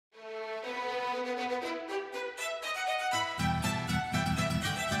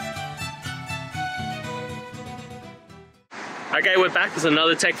Okay, we're back with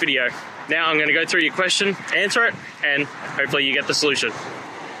another tech video. Now I'm going to go through your question, answer it, and hopefully you get the solution.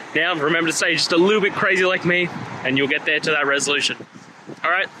 Now remember to stay just a little bit crazy like me, and you'll get there to that resolution.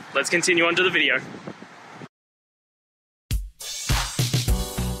 Alright, let's continue on to the video.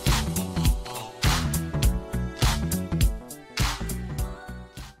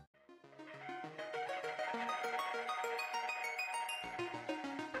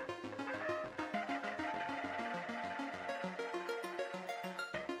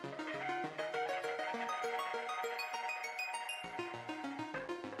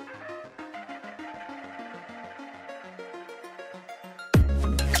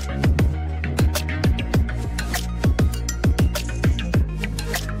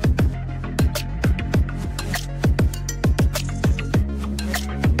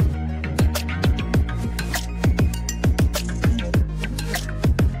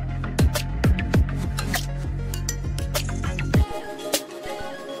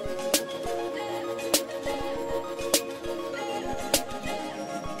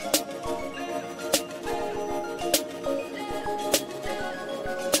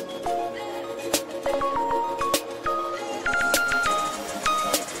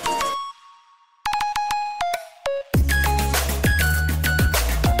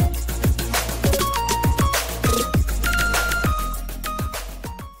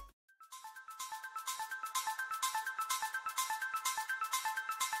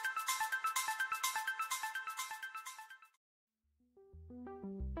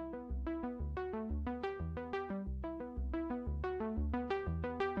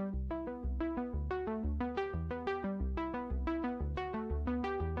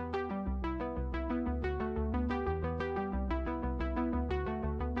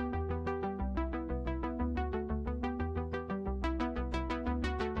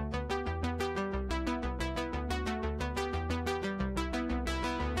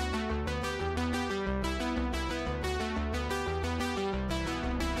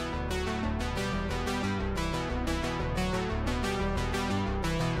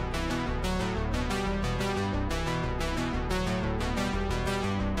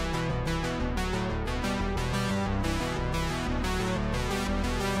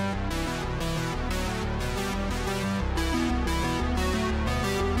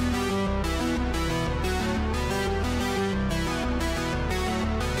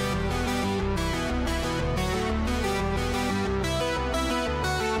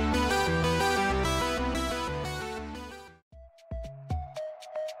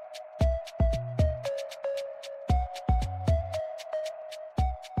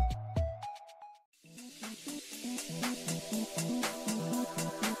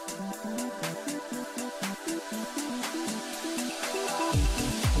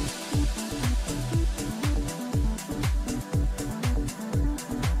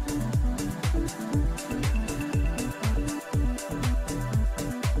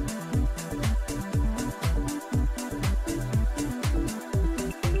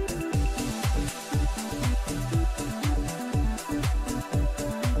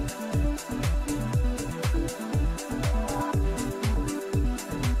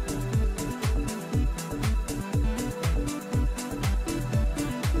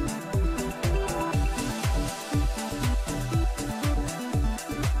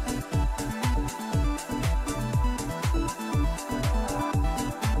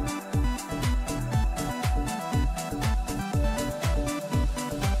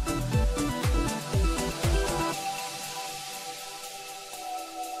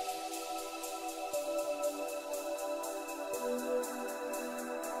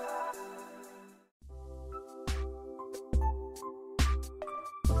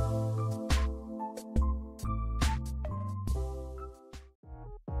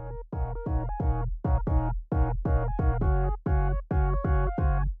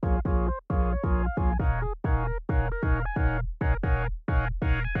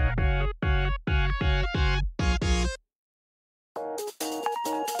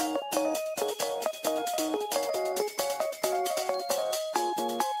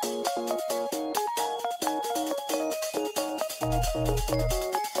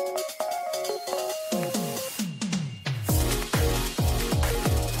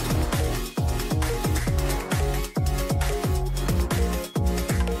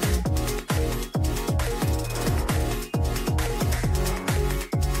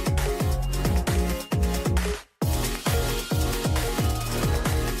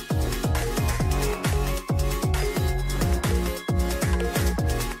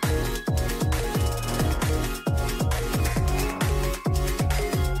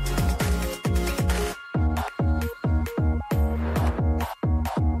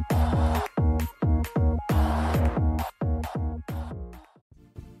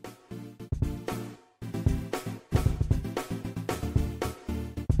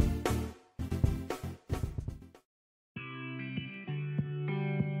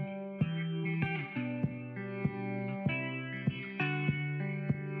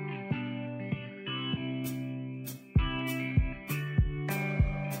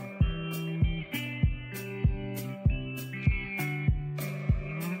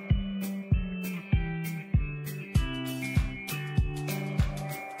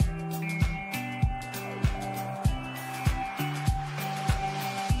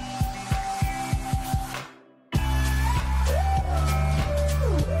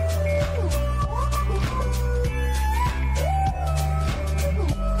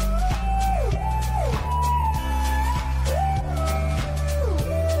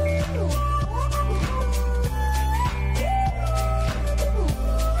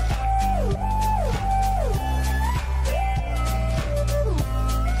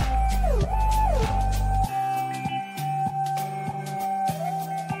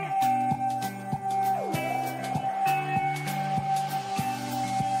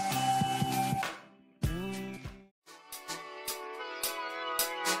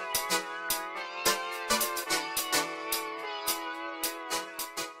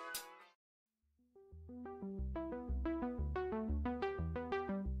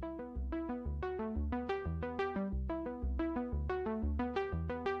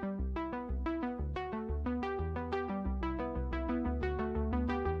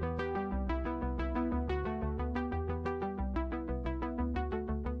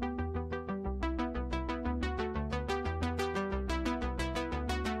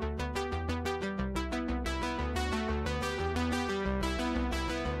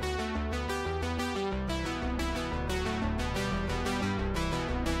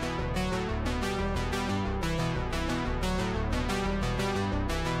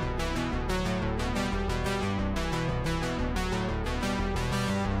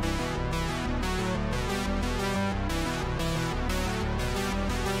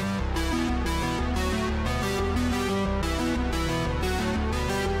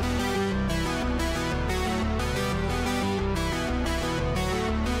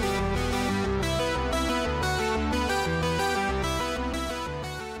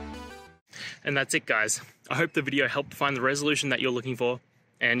 And that's it, guys. I hope the video helped find the resolution that you're looking for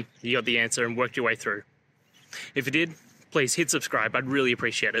and you got the answer and worked your way through. If it did, please hit subscribe. I'd really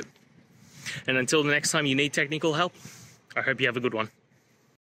appreciate it. And until the next time you need technical help, I hope you have a good one.